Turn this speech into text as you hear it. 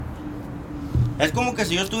Es como que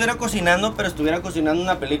si yo estuviera cocinando, pero estuviera cocinando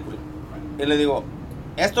una película. Y le digo,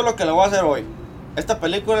 esto es lo que le voy a hacer hoy. Esta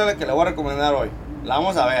película es la que le voy a recomendar hoy. La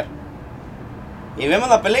vamos a ver. Y vemos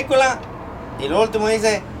la película y lo último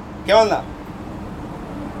dice, ¿qué onda?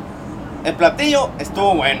 El platillo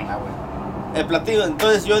estuvo bueno. El platillo,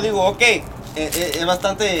 entonces yo digo, ok, es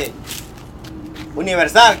bastante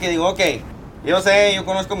universal, que digo, ok, yo sé, yo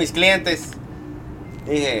conozco a mis clientes.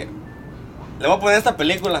 Dije, le voy a poner esta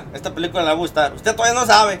película le va a gustar. Usted todavía no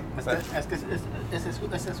sabe. Ese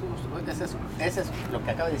es lo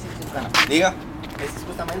que acaba de decir. Diga. Ese es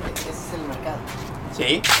justamente, ese es el mercado.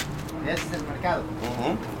 Sí. Ese es el mercado.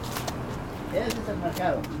 Ese es el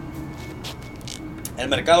mercado. El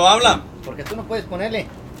mercado habla. Porque tú no puedes ponerle,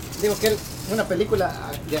 digo que una película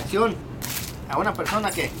de acción a una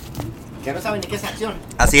persona que no sabe ni qué es acción.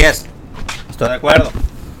 Así es. Estoy de acuerdo.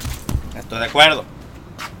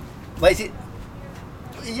 Va a decir,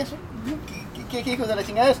 ¿y eso? ¿Qué hijos de la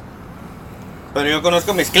chingada es? Pero yo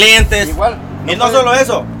conozco a mis clientes. Igual. Y no solo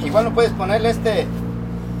eso. Igual no puedes ponerle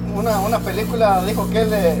una película, dijo que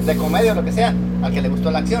es de comedia o lo que sea, al que le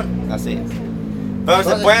gustó la acción. Así es. Pero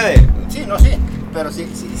entonces, se puede. Sí, sí. Pero si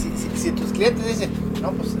tus clientes dicen,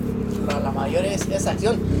 no, pues la mayor es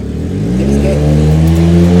acción, tienes que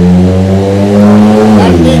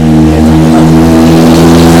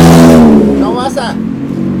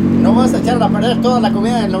no vas a echar a perder toda la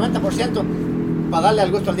comida del 90% para darle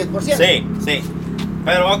al gusto al 10%. Sí.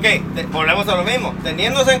 Pero ok, volvemos a lo mismo,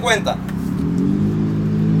 teniéndose en cuenta.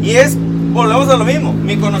 Volvemos a lo mismo.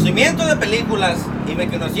 Mi conocimiento de películas y mi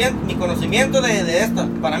conocimiento de esta,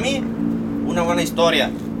 para mí, una buena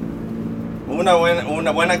historia, una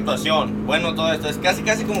buena actuación, bueno, todo esto es casi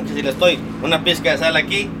como que si le estoy una pizca de sal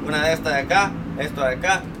aquí, una de esta de acá, esto de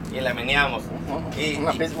acá y la meneamos.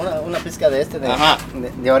 Una pizca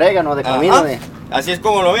de orégano, de comino. Así es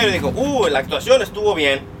como lo veo y digo, la actuación estuvo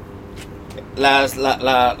bien,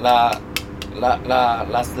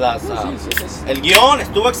 el guión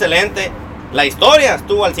estuvo excelente, la historia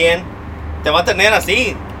estuvo al 100, te va a tener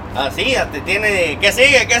así, te tiene, ¿qué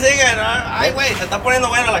sigue? Ay, güey, se está poniendo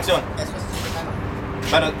buena la acción. Eso es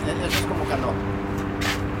Pero, eso es como cuando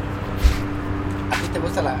a ti te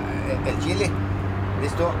gusta el chile,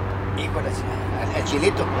 listo, híjole, el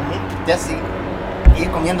chilito, te hace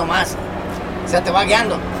ir comiendo más, o sea, te va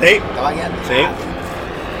guiando. Sí. Te va guiando. Sí.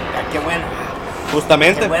 Qué bueno.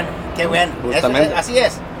 Justamente. Qué bueno. Justamente. Así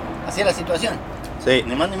es la situación. Sí.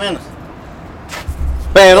 Ni más ni menos.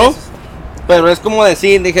 Pero es como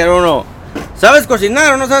decir, dijeron uno, ¿sabes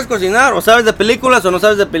cocinar o no sabes cocinar? ¿O sabes de películas o no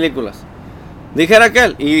sabes de películas? Dijera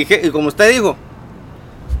aquel, y como usted dijo,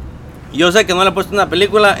 yo sé que no le he puesto una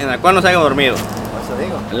película en la cual no se haya dormido. Por eso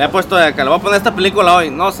digo. Le he puesto de acá, le voy a poner esta película hoy,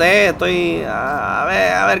 no sé, estoy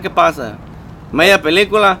a ver qué pasa. Media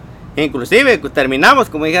película, inclusive terminamos,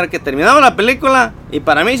 como dijera que terminamos la película, y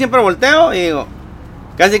para mí siempre volteo y digo,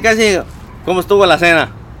 casi digo, ¿cómo estuvo la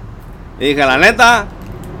cena? Y dije, la neta,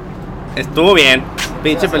 estuvo bien,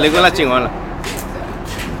 pinche película chingona.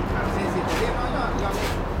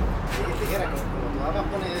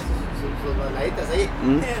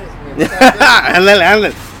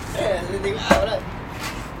 Ándale.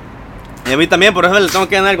 Y a mí también, por eso le tengo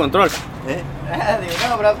que ganar el control. Digo,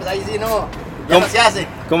 no, bro, pues ahí sí no, ya no se hace.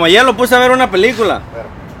 Como ayer lo puse a ver una película,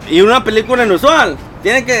 y una película inusual, acá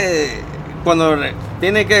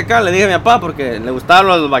le dije a mi papá, porque le gustaban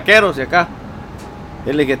los vaqueros y acá,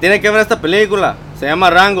 y le dije, tiene que ver esta película, se llama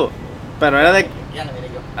Rango, pero era de... Ya la miré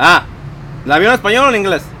yo. ¿La vio en español o en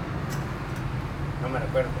inglés? No me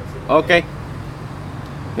recuerdo. Ok.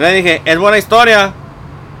 Le dije, es buena historia.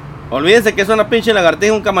 Olvídense que es una pinche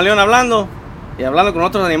lagartija, un camaleón hablando y hablando con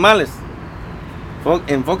otros animales.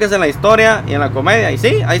 Enfóquese en la historia y en la comedia. Y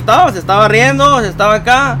sí, ahí estaba, se estaba riendo, se estaba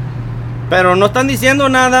acá. Pero no están diciendo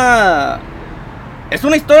nada. Es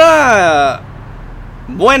una historia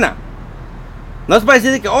buena. No es para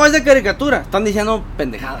decir que, es de caricatura. Están diciendo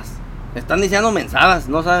pendejadas. Están diciendo mensadas.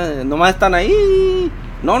 No sabe, nomás están ahí.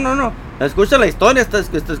 No. Escucha la historia,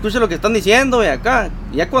 escucha lo que están diciendo y acá.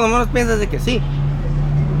 Y ya cuando menos piensas de que sí.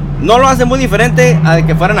 No lo hace muy diferente a de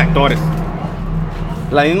que fueran actores.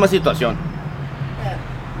 La misma situación.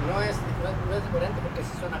 No es diferente porque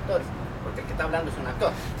sí son actores. Porque el que está hablando es un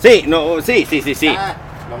actor. Sí, no, sí.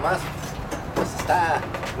 Nomás pues está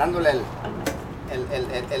dándole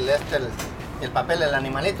el papel al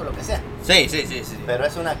animalito, lo que sea. Sí. Pero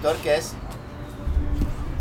es un actor que es